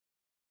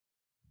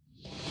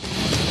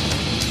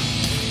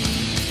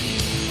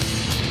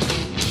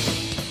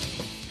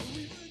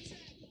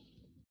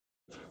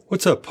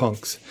What's up,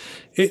 punks?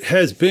 It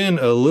has been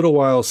a little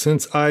while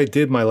since I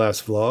did my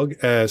last vlog.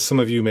 As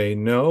some of you may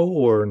know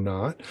or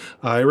not,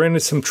 I ran into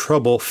some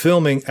trouble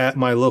filming at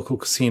my local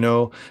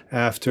casino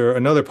after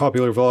another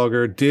popular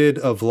vlogger did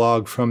a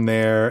vlog from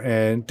there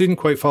and didn't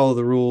quite follow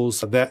the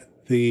rules that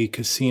the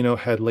casino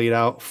had laid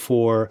out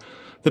for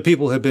the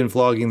people who had been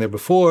vlogging there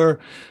before.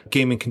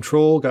 Gaming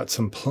Control got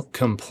some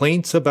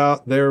complaints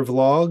about their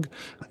vlog,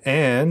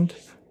 and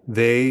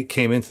they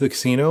came into the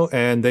casino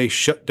and they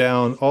shut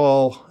down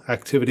all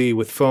activity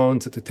with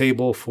phones at the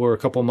table for a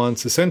couple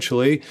months,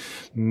 essentially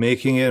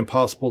making it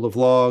impossible to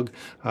vlog.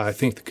 I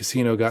think the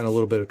casino got in a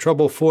little bit of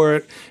trouble for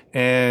it,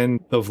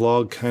 and the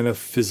vlog kind of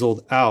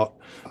fizzled out.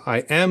 I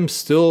am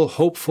still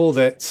hopeful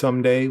that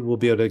someday we'll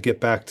be able to get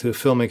back to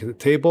filming at the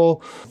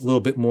table. A little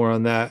bit more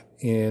on that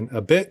in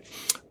a bit.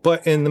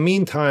 But in the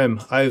meantime,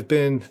 I've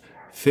been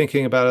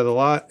thinking about it a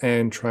lot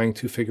and trying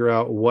to figure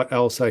out what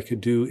else I could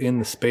do in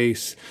the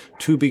space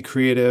to be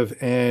creative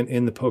and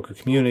in the poker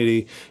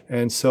community.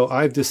 And so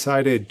I've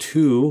decided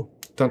to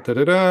make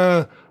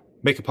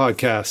a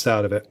podcast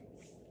out of it.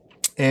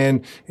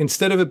 And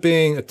instead of it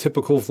being a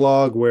typical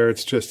vlog where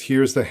it's just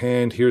here's the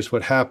hand, here's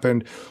what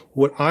happened,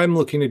 what I'm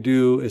looking to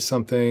do is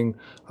something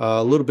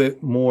a little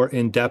bit more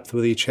in depth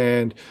with each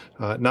hand,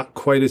 not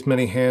quite as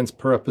many hands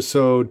per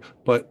episode,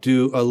 but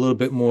do a little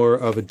bit more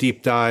of a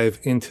deep dive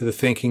into the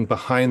thinking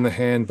behind the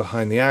hand,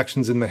 behind the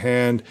actions in the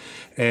hand,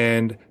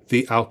 and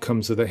the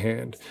outcomes of the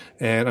hand.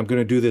 And I'm going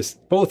to do this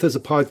both as a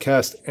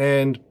podcast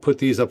and put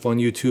these up on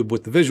YouTube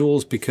with the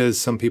visuals, because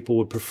some people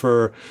would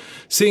prefer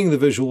seeing the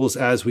visuals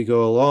as we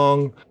go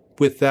along.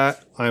 With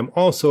that, I'm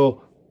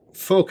also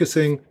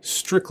focusing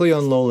strictly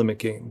on low limit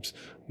games.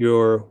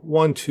 Your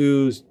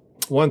 1-2s,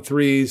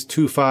 1-3s,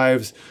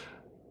 2-5s,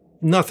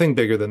 nothing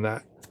bigger than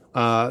that.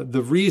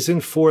 The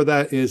reason for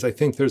that is I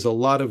think there's a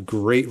lot of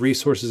great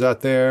resources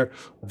out there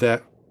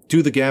that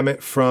do the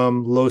gamut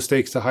from low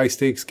stakes to high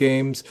stakes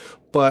games,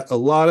 but a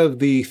lot of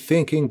the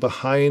thinking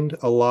behind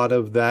a lot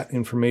of that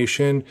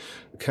information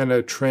kind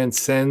of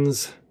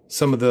transcends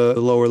some of the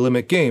lower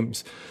limit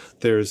games.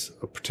 There's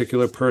a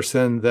particular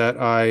person that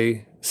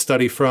I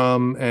study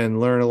from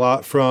and learn a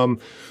lot from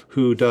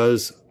who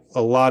does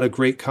a lot of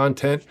great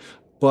content,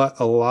 but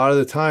a lot of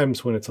the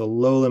times when it's a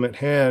low limit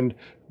hand,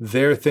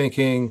 their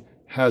thinking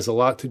has a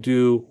lot to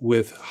do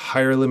with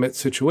higher limit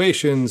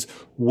situations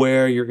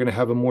where you're going to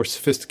have a more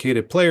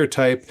sophisticated player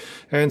type.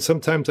 And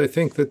sometimes I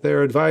think that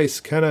their advice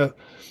kind of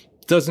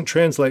doesn't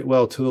translate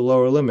well to the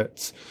lower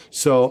limits.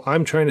 So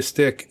I'm trying to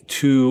stick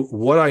to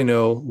what I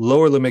know,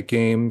 lower limit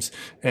games,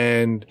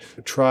 and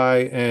try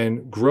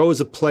and grow as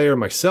a player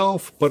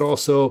myself, but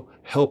also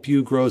help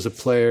you grow as a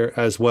player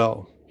as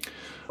well.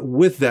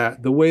 With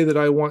that, the way that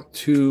I want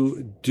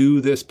to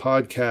do this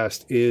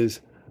podcast is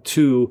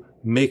to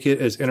make it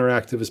as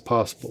interactive as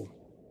possible.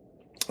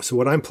 So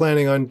what I'm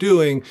planning on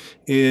doing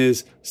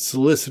is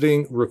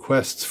soliciting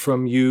requests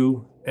from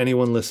you,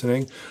 anyone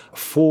listening,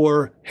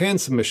 for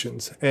hand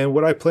submissions. And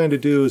what I plan to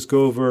do is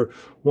go over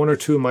one or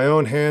two of my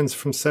own hands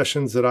from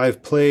sessions that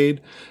I've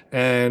played,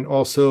 and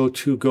also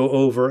to go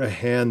over a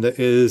hand that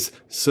is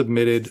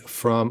submitted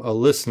from a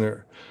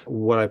listener.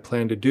 What I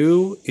plan to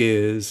do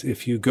is,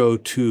 if you go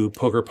to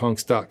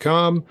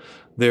pokerpunx.com,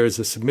 there's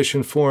a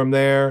submission form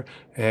there,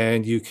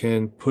 and you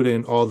can put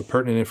in all the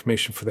pertinent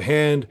information for the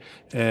hand,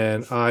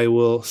 and I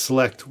will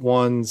select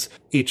ones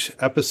each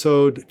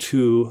episode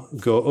to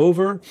go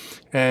over.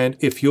 And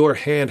if your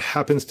hand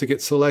happens to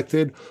get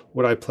selected,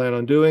 what I plan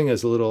on doing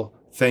is a little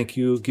thank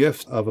you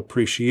gift of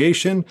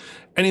appreciation.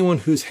 Anyone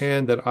whose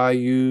hand that I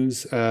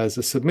use as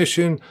a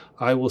submission,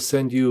 I will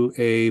send you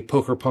a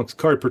Poker Punx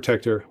card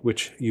protector,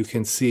 which you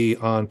can see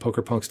on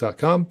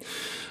pokerpunx.com.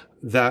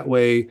 That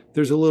way,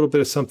 there's a little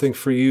bit of something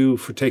for you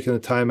for taking the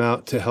time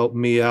out to help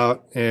me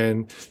out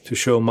and to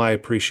show my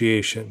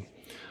appreciation.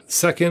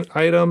 Second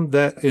item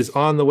that is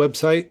on the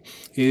website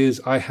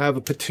is I have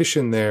a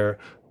petition there,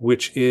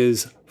 which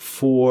is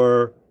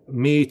for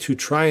me to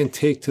try and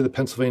take to the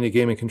Pennsylvania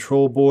Gaming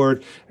Control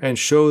Board and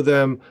show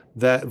them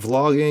that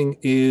vlogging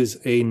is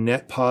a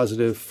net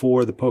positive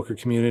for the poker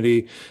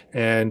community,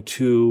 and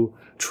to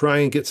try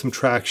and get some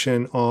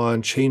traction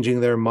on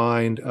changing their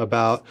mind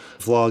about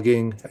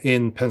vlogging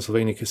in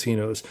Pennsylvania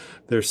casinos.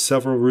 There's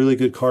several really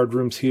good card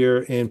rooms here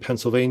in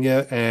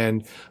Pennsylvania,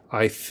 and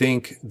I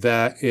think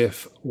that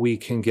if we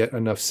can get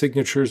enough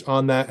signatures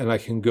on that and I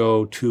can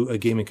go to a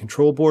gaming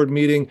control board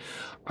meeting,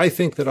 I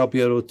think that I'll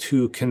be able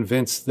to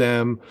convince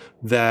them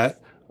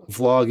that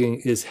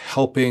vlogging is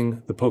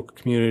helping the poker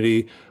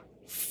community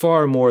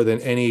far more than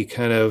any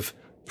kind of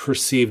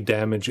perceived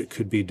damage it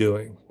could be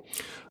doing.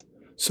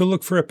 So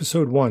look for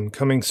episode 1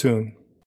 coming soon.